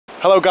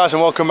Hello guys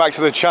and welcome back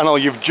to the channel.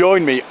 You've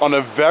joined me on a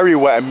very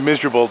wet and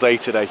miserable day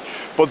today,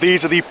 but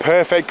these are the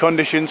perfect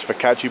conditions for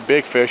catching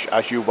big fish,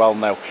 as you well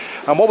know.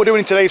 And what we're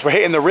doing today is we're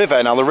hitting the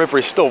river. Now the river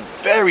is still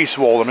very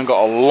swollen and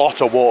got a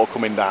lot of water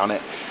coming down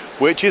it,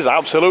 which is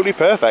absolutely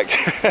perfect.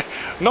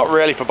 Not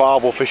really for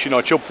barbel fishing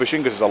or chub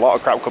fishing because there's a lot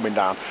of crap coming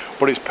down,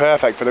 but it's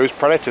perfect for those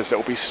predators that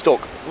will be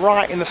stuck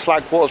right in the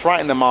slack waters, right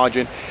in the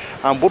margin,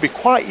 and will be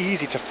quite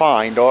easy to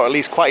find, or at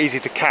least quite easy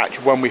to catch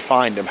when we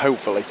find them,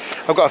 hopefully.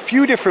 I've got a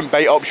few different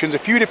bait options, a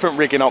few different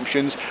rigging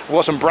options. I've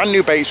got some brand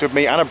new baits with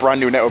me and a brand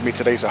new net with me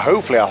today, so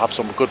hopefully I'll have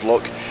some good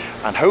luck,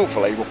 and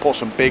hopefully we'll put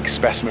some big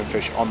specimen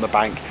fish on the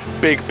bank.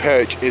 Big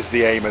perch is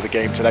the aim of the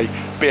game today,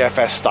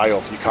 BFS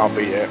style, you can't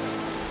beat it.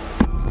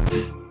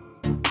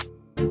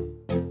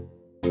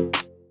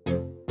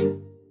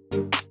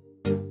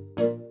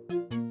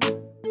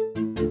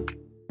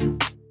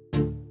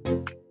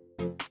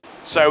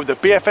 So the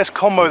BFS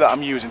combo that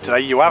I'm using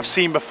today, you have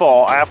seen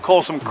before. I have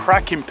caught some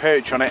cracking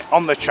perch on it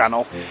on the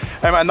channel,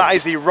 and that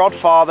is the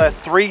Rodfather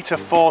 3 to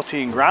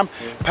 14 gram,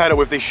 paired up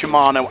with the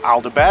Shimano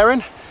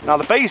Aldebaran. Now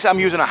the baits that I'm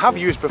using I have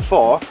used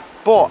before,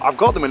 but I've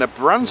got them in a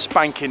brand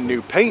spanking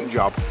new paint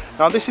job.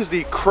 Now this is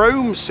the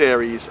Chrome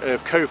series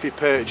of Kofi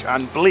perch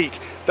and bleak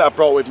that I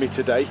brought with me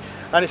today,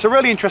 and it's a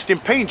really interesting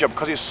paint job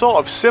because it's sort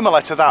of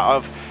similar to that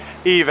of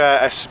either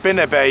a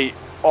spinner bait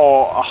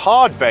or a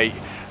hard bait.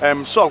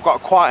 So I've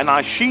got quite a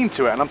nice sheen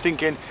to it, and I'm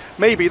thinking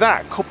maybe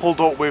that coupled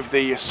up with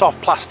the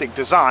soft plastic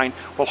design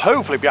will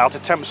hopefully be able to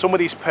tempt some of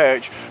these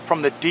perch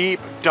from the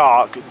deep,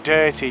 dark,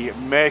 dirty,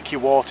 murky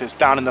waters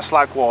down in the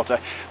slack water.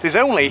 There's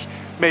only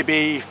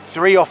maybe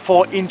 3 or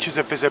 4 inches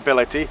of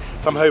visibility,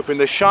 so I'm hoping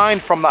the shine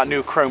from that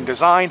new chrome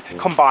design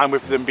combined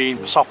with them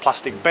being soft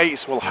plastic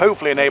baits will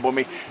hopefully enable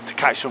me to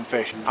catch some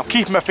fish. I'm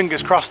keeping my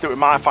fingers crossed that we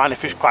might find a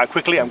fish quite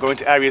quickly. I'm going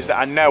to areas that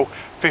I know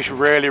fish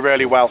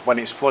really well when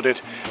it's flooded,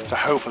 so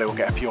hopefully we'll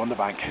get a few on the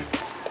bank.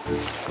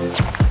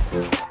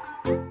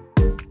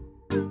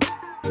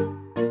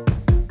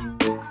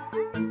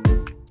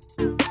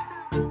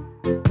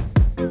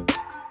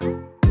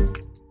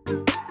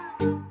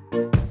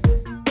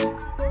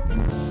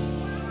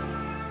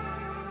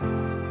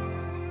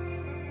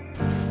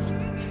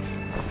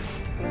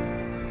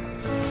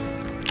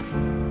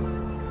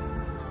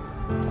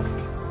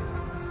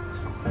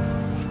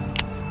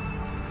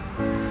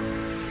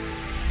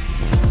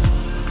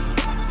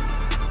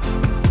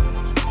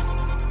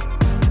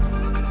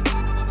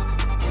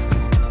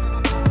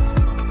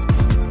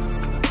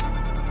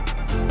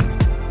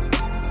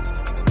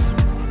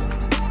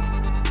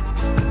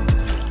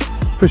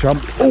 Fish on.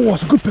 Oh,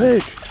 that's a good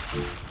perch.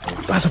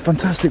 That's a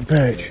fantastic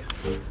perch.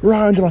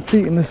 Right under my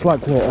feet in the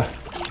slack water.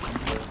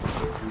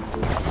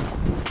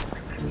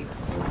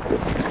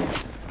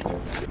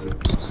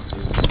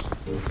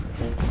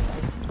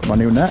 My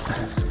new net.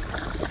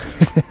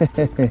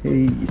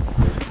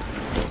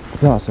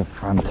 That's a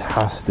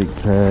fantastic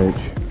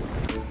perch.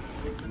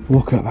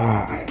 Look at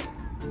that.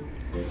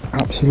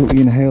 Absolutely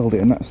inhaled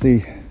it, and that's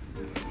the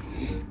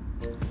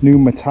new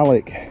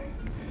metallic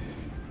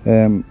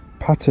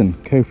pattern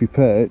Kofi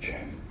perch.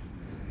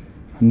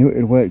 I knew it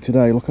would work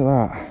today. Look at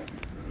that.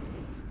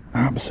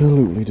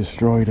 Absolutely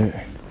destroyed it.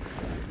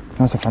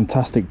 That's a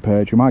fantastic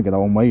perch. We might get that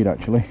one weighed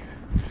actually.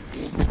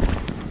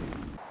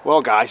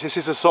 Well guys, this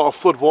is the sort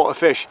of floodwater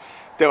fish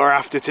that we're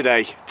after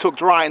today.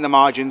 Tucked right in the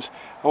margins,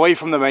 away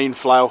from the main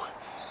flow.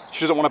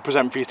 She doesn't want to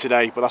present for you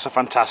today, but that's a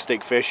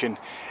fantastic fish, and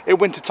in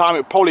winter time it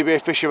would probably be a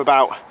fish of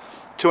about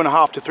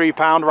 2.5 to 3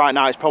 pound. Right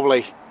now it's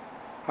probably,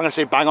 I'm going to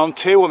say bang on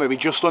 2, or maybe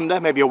just under,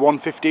 maybe a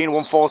 115,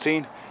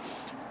 114.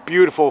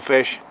 Beautiful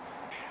fish.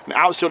 And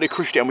absolutely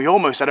crushed it, and we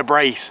almost had a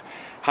brace.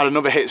 Had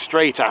another hit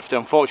straight after,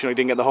 unfortunately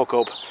didn't get the hook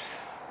up.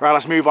 Right,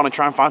 let's move on and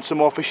try and find some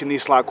more fish in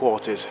these slack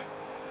waters.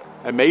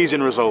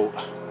 Amazing result.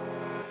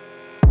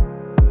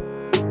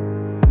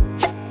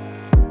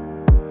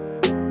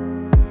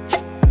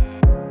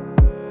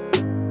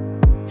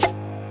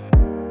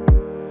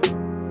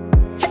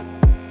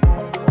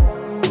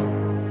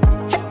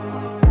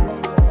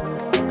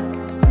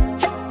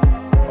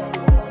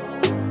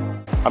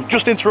 I'm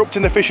just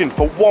interrupting the fishing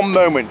for one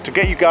moment to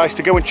get you guys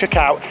to go and check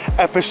out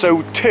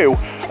episode 2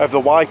 of the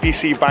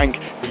YPC Bank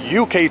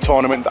UK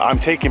tournament that I'm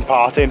taking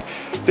part in.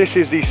 This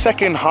is the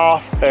second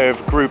half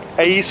of Group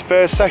A's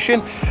first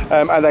session,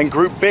 and then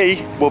Group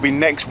B will be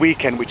next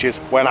weekend, which is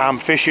when I'm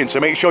fishing, so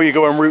make sure you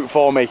go and root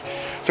for me.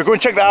 So go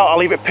and check that out. I'll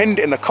leave it pinned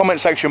in the comment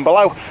section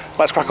below.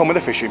 Let's crack on with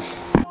the fishing.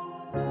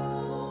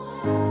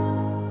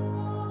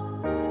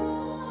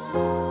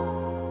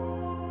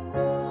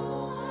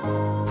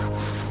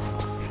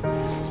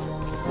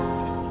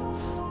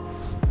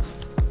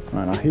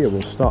 Right, now here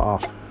we'll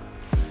start off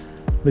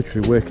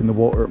literally working the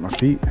water at my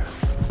feet.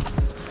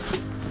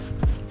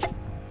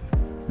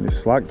 And it's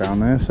slack down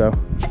there, so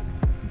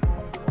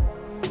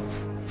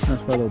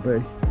that's where they'll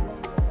be.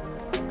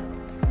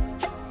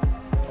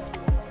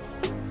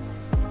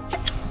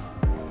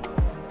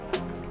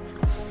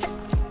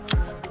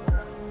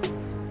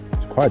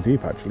 It's quite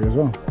deep actually as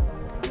well.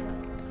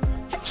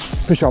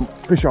 Fish on,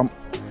 fish on.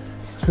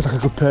 Feels like a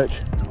good perch.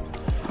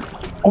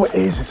 Oh, it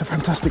is. It's a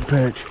fantastic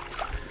perch.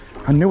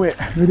 I knew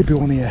it. I knew there'd be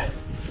one here.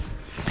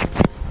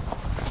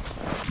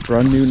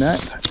 Brand new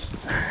net.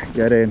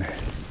 Get in.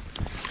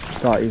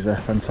 That is a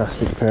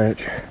fantastic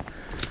perch.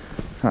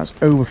 That's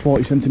over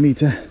 40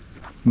 centimetre.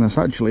 And that's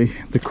actually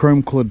the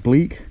chrome coloured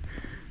bleak.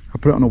 I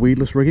put it on a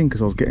weedless rigging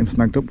because I was getting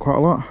snagged up quite a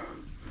lot.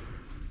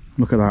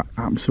 Look at that.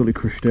 Absolutely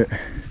crushed it.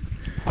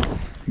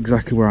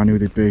 Exactly where I knew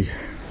they'd be.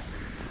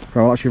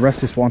 Right, I'll actually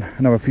rest this one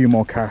and have a few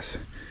more casts.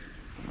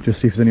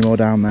 Just see if there's any more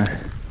down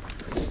there.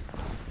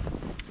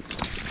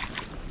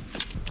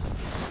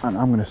 And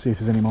I'm going to see if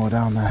there's any more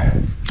down there.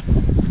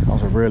 That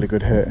was a really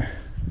good hit.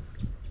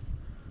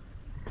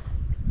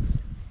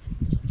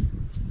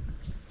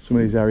 Some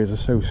of these areas are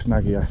so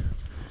snaggy.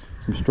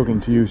 I'm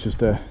struggling to use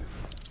just a...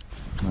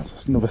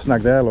 That's another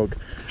snag there, look.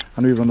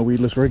 And even on the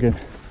weedless rigging.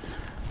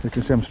 You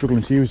can see I'm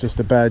struggling to use just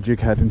a bare jig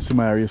head in some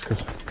areas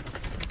because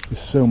there's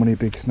so many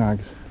big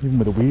snags. Even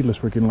with a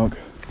weedless rigging, look.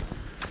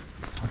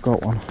 I've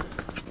got one.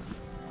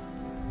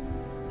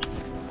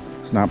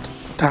 Snapped.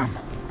 Damn.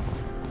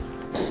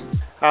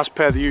 As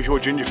per the usual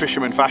ginger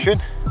fisherman fashion,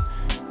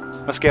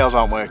 my scales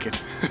aren't working.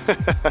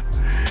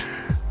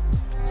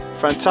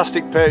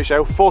 Fantastic perch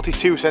though,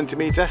 42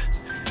 centimetre.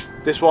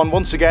 This one,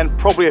 once again,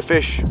 probably a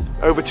fish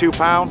over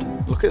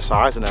 £2. Look at the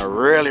size and a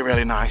really,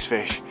 really nice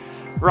fish.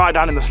 Right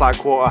down in the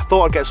slack water. I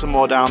thought I'd get some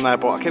more down there,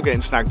 but I kept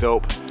getting snagged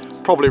up.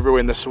 Probably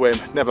ruined the swim,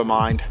 never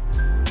mind.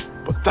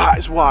 But that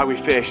is why we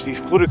fish, these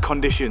flooded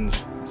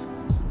conditions.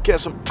 Get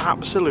some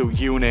absolute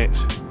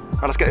units.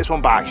 Right, let's get this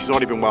one back, she's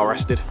already been well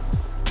rested.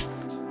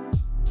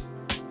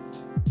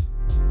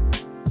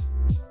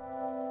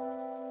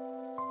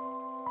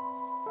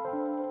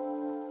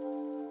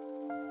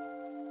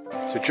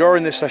 So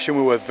during this session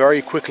we were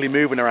very quickly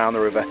moving around the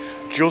river,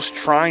 just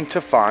trying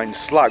to find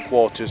slack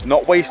waters,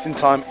 not wasting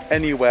time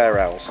anywhere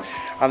else.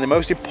 And the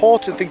most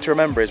important thing to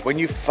remember is when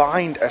you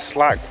find a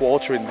slack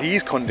water in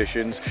these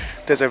conditions,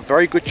 there's a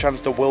very good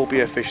chance there will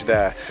be a fish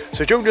there.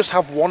 So don't just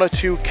have 1 or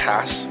 2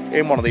 casts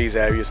in one of these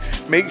areas.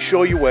 Make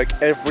sure you work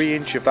every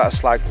inch of that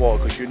slack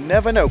water because you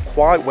never know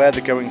quite where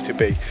they're going to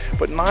be.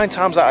 But 9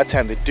 times out of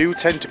 10, they do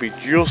tend to be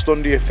just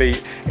under your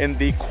feet in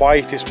the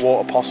quietest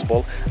water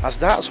possible, as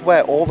that's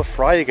where all the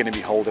fry are going to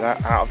be holding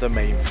out of the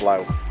main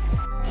flow.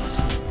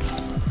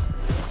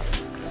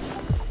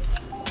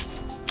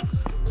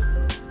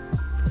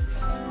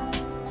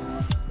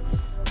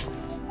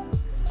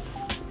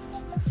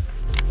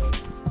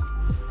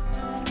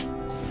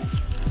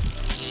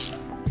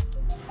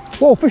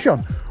 Whoa, fish on.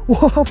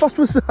 Whoa, how fast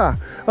was that?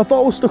 I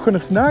thought I was stuck on a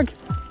snag.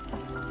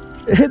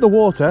 It hit the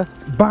water,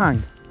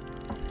 bang.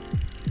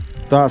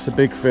 That's a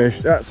big fish,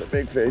 that's a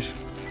big fish.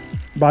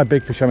 By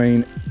big fish, I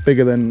mean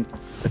bigger than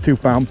a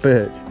 £2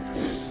 perch.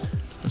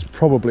 It's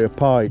probably a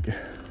pike.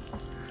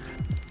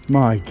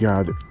 My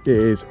God, it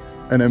is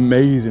an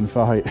amazing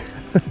fight.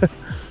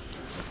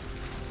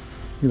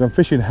 Because I'm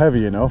fishing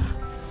heavy enough.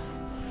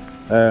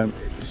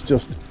 It's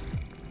just,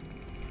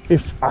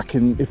 if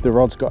the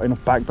rod's got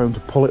enough backbone to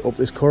pull it up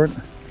this current,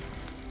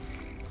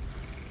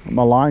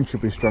 my line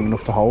should be strong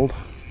enough to hold.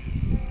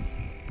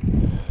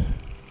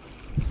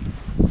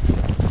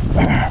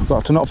 I've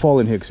got to not fall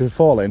in here, because if we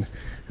fall in,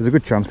 there's a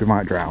good chance we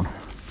might drown.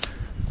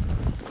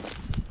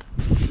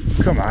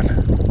 Come on.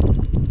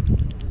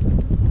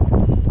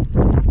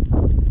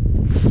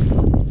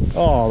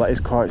 Oh, that is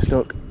quite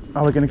stuck.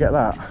 How are we going to get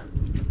that?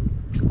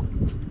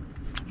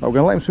 Oh, we're going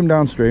to let him swim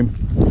downstream.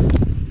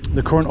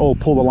 The current will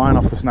pull the line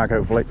off the snag,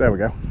 hopefully. There we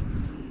go.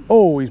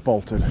 Oh, he's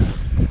bolted.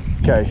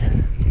 Okay.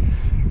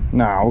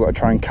 Now we've got to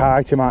try and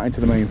kite him out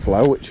into the main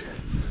flow, which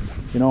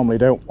you normally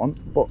don't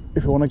want. But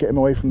if we want to get him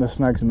away from the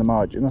snags in the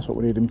margin, that's what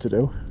we need him to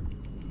do.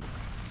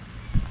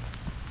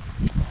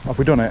 Have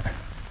we done it?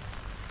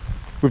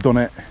 We've done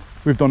it.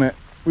 We've done it.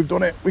 We've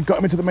done it. We've got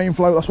him into the main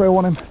flow. That's where we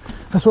want him.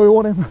 That's where we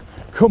want him.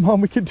 Come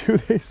on, we can do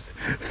this.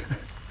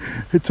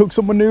 It took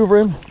some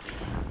manoeuvring,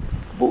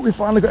 but we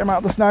finally got him out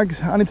of the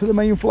snags and into the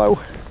main flow,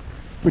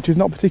 which is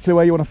not particularly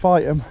where you want to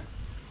fight him,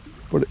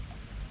 but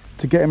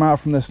to get him out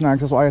from the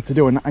snags, that's what I had to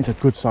do, and that is a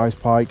good sized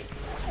pike.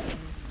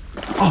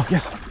 Oh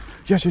yes,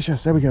 yes, yes,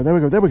 yes, there we go, there we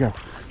go, there we go.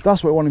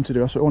 That's what I want him to do,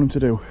 that's what I want him to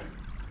do.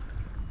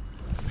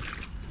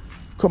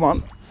 Come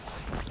on,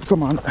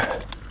 come on.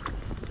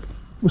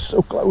 We're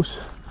so close.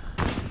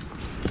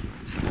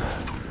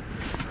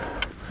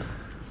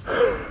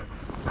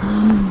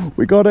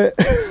 We got it.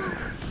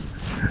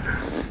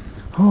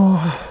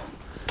 Oh,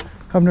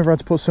 I've never had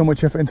to put so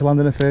much effort into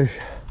landing a fish.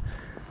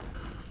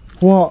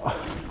 What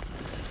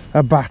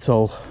a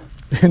battle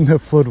in the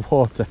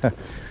floodwater.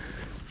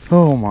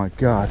 Oh my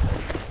God.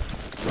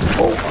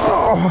 Oh,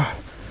 oh.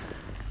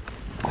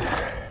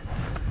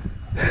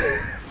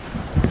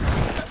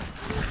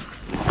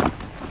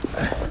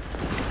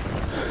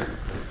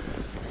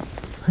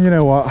 You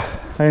know what?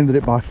 I ended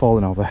it by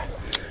falling over.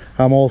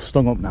 I'm all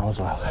stung up now as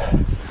well.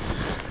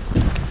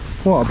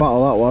 What a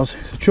battle that was.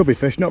 It's a chubby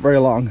fish, not very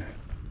long.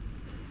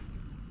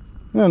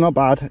 No, not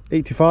bad.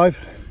 85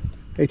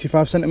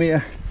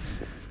 centimetre.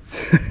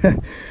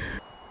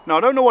 Now I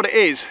don't know what it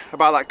is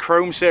about that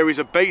chrome series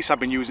of baits I've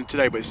been using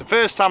today, but it's the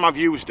first time I've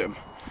used them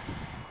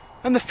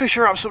and the fish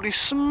are absolutely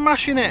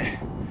smashing it.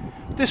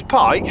 This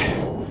pike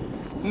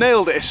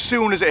nailed it as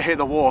soon as it hit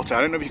the water.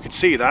 I don't know if you could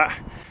see that.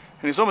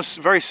 And it's almost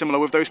very similar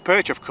with those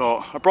perch I've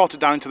caught. I brought it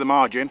down into the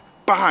margin,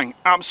 bang,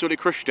 absolutely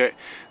crushed it.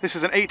 This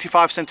is an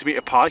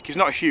 85cm pike. He's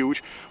not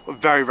huge, but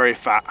very, very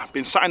fat.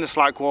 Been sat in the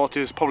slack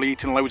waters, probably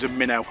eating loads of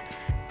minnow.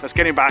 Let's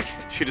get him back.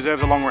 She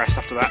deserves a long rest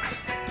after that.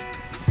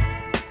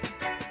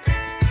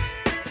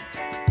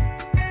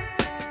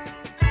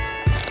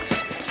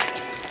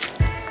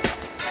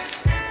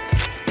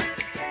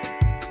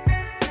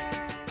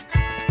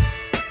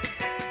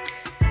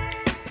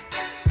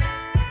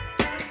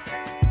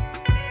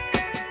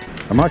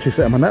 I'm actually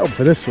setting my net up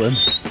for this swim.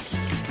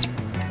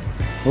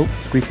 Oh,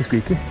 squeaky,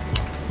 squeaky.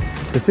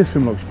 Because this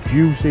swim looks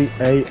juicy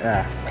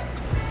AF.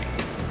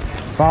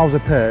 If I was a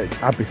perch,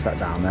 I'd be sat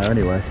down there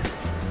anyway.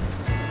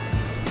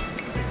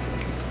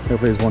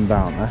 Hopefully there's one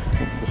down there.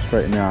 Just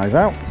straighten the eyes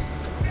out.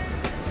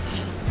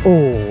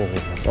 Oh,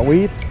 that's a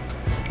weed.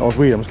 That was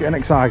weed, I was getting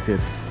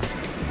excited.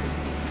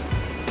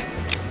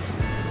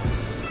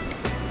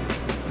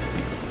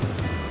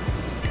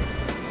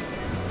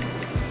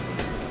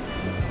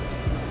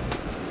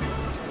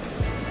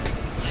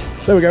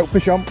 There we go,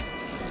 fish on.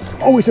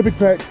 Oh, it's a big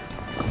perch.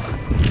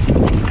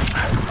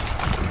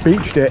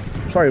 Beached it.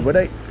 Sorry,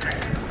 buddy.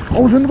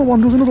 Oh, there's another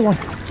one,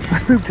 I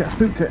spooked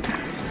it.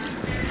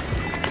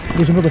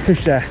 There's another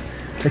fish there.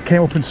 It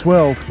came up and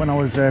swirled when I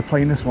was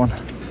playing this one.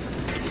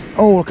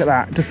 Oh, look at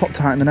that. Just popped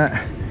tight in the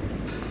net.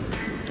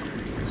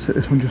 Sit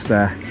this one just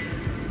there.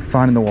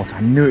 Fine in the water.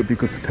 I knew it would be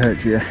good for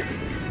perch here.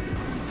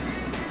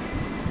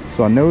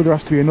 So I know there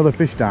has to be another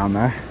fish down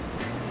there.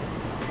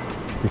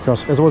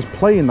 Because as I was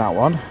playing that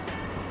one,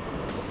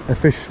 a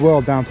fish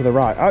swirled down to the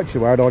right,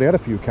 actually where I'd already had a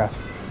few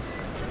casts.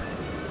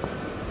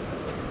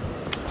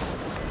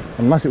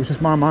 Unless it was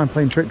just my mind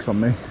playing tricks on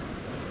me.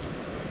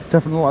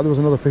 Definitely looked like there was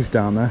another fish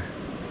down there.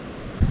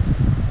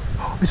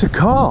 It's a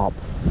carp!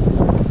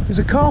 There's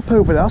a carp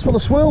over there, that's what the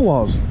swirl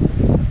was.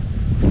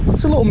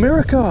 It's a little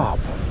mirror carp.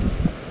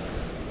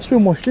 It's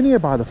been washed in here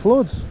by the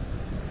floods.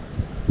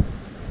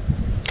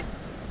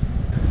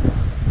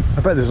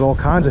 I bet there's all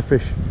kinds of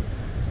fish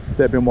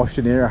that have been washed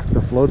in here after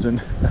the floods,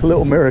 and a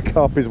little mirror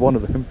carp is one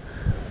of them.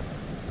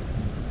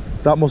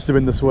 That must have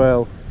been the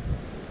swirl.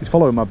 He's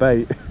following my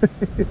bait.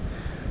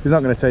 He's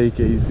not going to take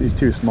it, he's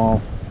too small.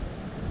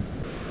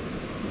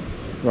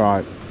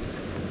 Right,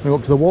 we're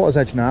up to the water's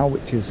edge now,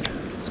 which is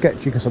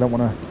sketchy because I don't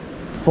want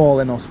to fall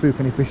in or spook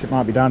any fish that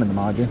might be down in the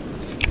margin.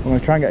 I'm going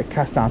to try and get a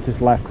cast down to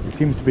this left because it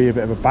seems to be a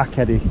bit of a back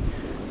eddy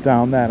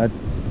down there, and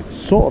it's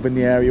sort of in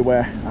the area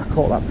where I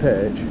caught that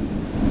perch.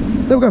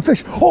 There we go,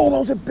 fish! Oh, that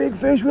was a big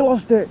fish, we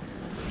lost it!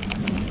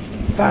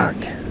 Fuck!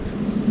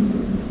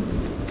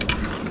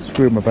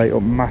 Screwed my bait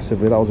up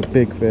massively, that was a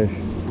big fish.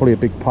 Probably a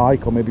big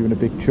pike or maybe even a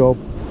big chub.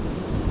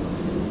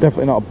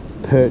 Definitely not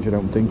a perch, I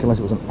don't think, unless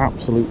it was an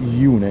absolute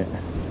unit.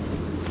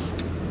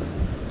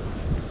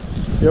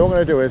 Yeah, what I'm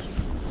going to do is,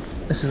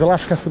 this is the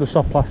last cast with the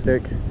soft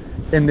plastic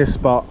in this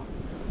spot.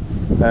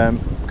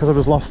 Because I've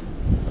just lost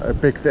a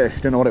big fish,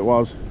 didn't know what it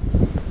was.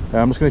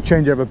 I'm just going to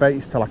change over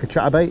baits to like a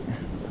chatterbait.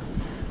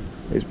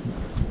 It's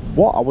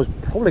what I was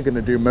probably going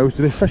to do most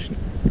of this session.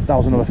 That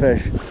was another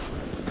fish.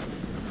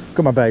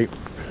 Got my bait.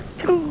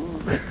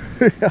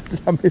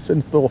 I missed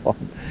another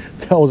one.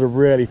 That was a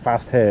really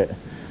fast hit.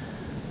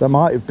 That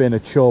might have been a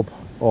chub,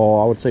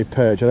 or I would say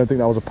perch. I don't think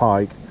that was a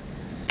pike.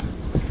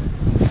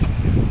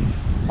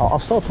 I'll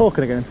start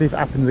talking again and see if it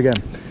happens again.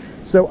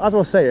 So as I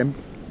was saying,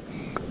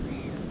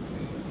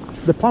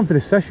 the plan for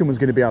this session was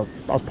going to be I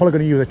was probably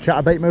going to use a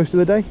chatterbait most of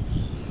the day.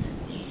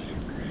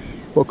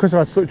 But because I've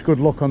had such good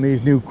luck on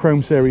these new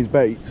Chrome Series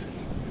baits,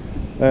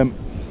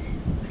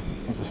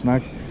 that's a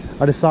snag,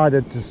 I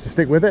decided to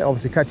stick with it,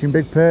 obviously catching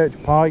big perch,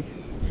 pike.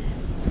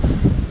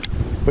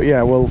 But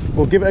yeah,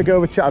 we'll give it a go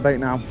with chatterbait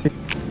now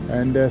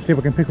and see if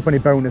we can pick up any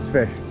bonus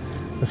fish.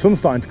 The sun's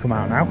starting to come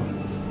out now,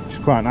 which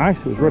is quite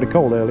nice. It was really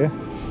cold earlier.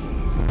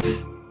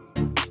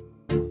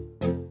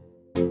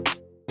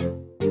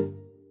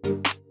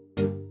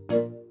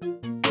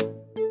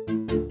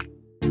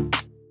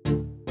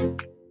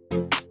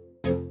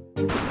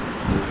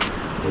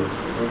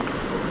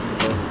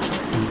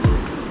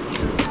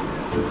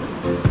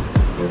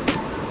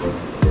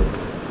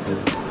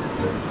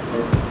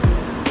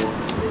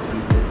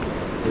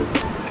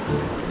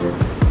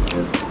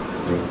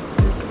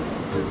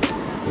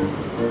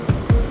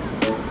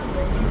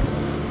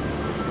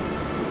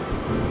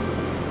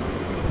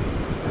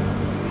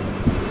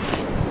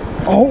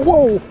 Oh,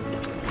 whoa!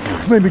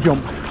 Made me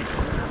jump.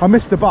 I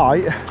missed the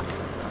bite,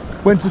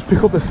 went to just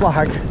pick up the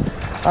slag,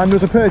 and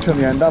there's a perch on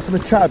the end. That's on a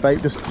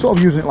chatterbait, just sort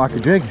of using it like a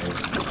jig.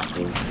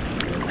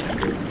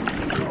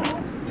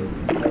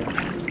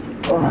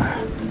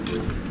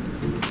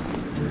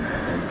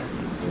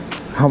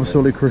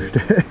 Absolutely crushed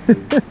it.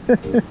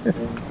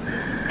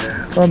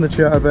 On the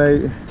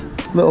chatterbait,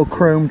 little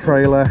chrome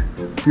trailer,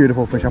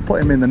 beautiful fish. I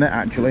put him in the net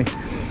actually.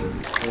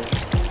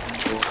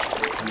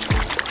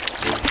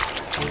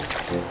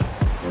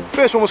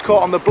 First one was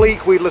caught on the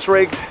bleak weedless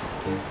rigged.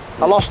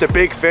 I lost a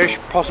big fish,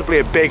 possibly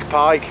a big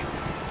pike.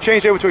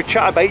 changed over to a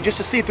chatterbait just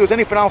to see if there was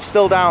anything else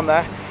still down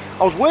there.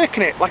 I was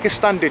working it like a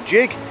standard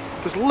jig,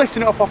 just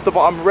lifting it up off the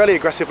bottom really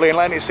aggressively and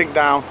letting it sink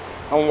down,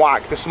 and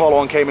whack, the smaller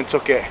one came and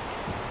took it.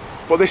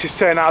 But this has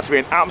turned out to be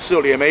an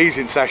absolutely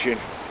amazing session.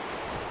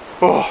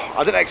 Oh,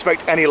 I didn't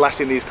expect any less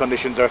in these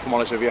conditions though, if I'm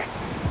honest with you.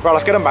 Right,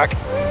 let's get them back.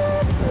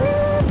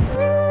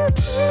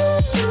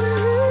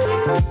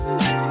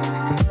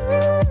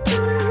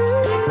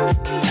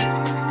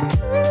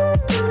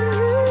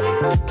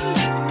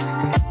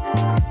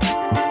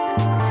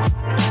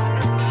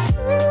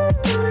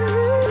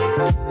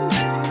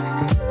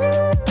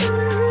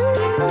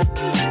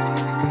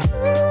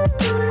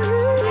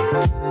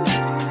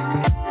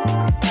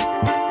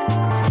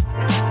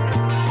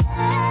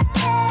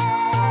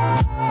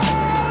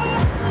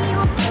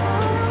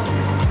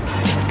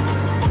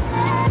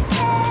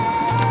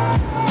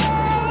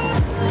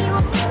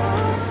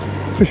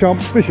 Fish on,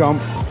 fish on.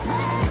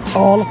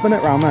 Oh, I left the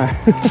net round there.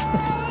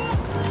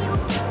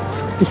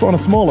 Just put on a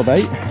smaller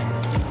bait.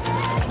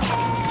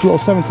 It's a little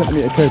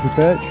 7cm Kopi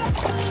perch.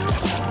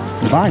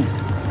 Bang.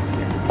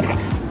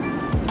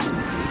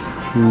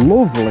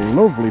 Lovely,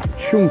 lovely,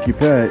 chunky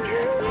perch.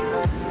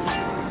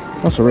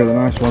 That's a really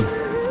nice one.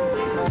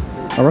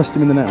 I'll rest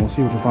him in the net and we'll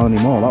see if we can find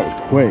any more. That was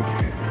quick.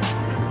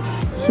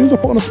 As soon as I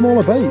put on a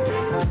smaller bait,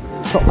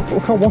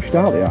 look how washed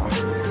out they are.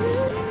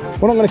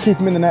 We're not going to keep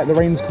them in the net, the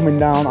rain's coming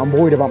down. I'm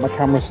worried about my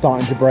camera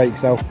starting to break,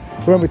 so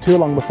it won't be too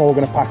long before we're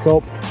going to pack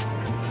up.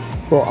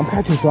 But I'm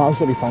catching some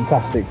absolutely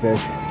fantastic fish.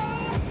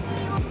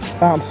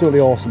 Absolutely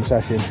awesome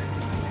session.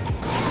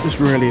 This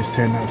really has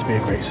turned out to be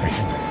a great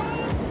session.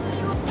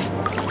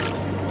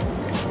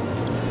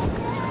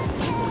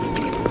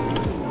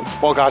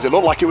 Well guys, it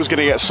looked like it was going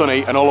to get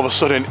sunny and all of a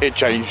sudden it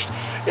changed.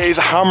 It is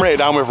hammering it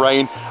down with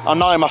rain. I'm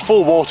now in my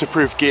full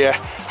waterproof gear.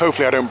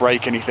 Hopefully I don't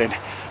break anything.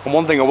 And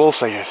one thing I will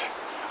say is,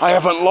 I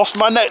haven't lost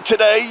my net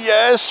today.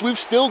 Yes, we've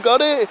still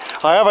got it.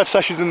 I have had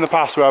sessions in the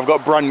past where I've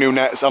got brand new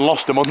nets and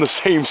lost them on the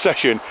same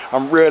session.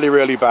 I'm really,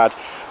 really bad.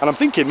 And I'm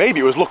thinking maybe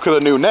it was luck of the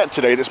new net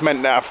today that's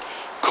meant that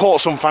I've caught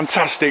some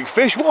fantastic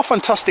fish. What a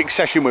fantastic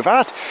session we've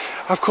had.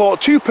 I've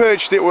caught two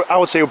perch that were, I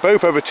would say, were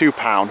both over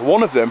 £2.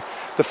 One of them,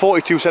 the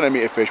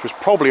 42cm fish, was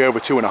probably over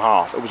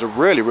 2.5. It was a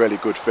really, really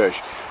good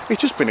fish. It's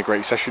just been a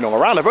great session all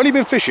around. I've only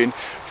been fishing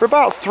for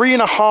about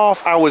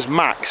 3.5 hours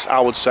max, I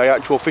would say,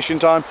 actual fishing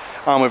time,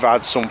 and we've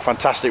had some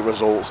fantastic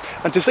results.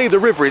 And to say the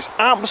river is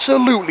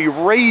absolutely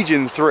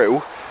raging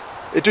through,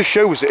 it just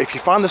shows that if you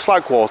find the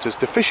slack waters,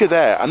 the fish are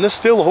there and they're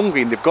still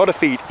hungry and they've got to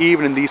feed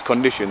even in these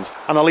conditions.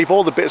 And I'll leave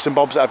all the bits and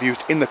bobs that I've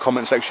used in the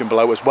comment section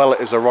below, as well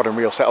as the rod and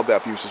reel setup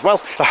that I've used as well.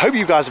 So I hope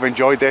you guys have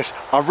enjoyed this.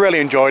 I've really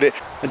enjoyed it.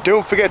 And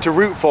don't forget to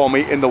root for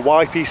me in the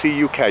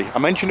YPC UK. I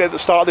mentioned it at the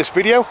start of this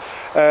video.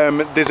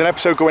 There's an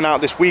episode going out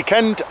this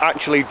weekend,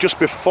 actually just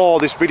before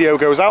this video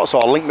goes out, so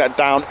I'll link that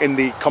down in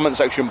the comment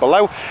section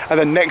below. And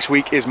then next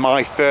week is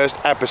my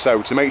first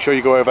episode, so make sure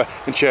you go over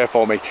and cheer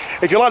for me.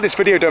 If you like this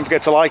video, don't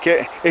forget to like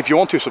it. If you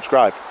want to,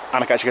 subscribe,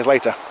 and I'll catch you guys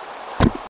later.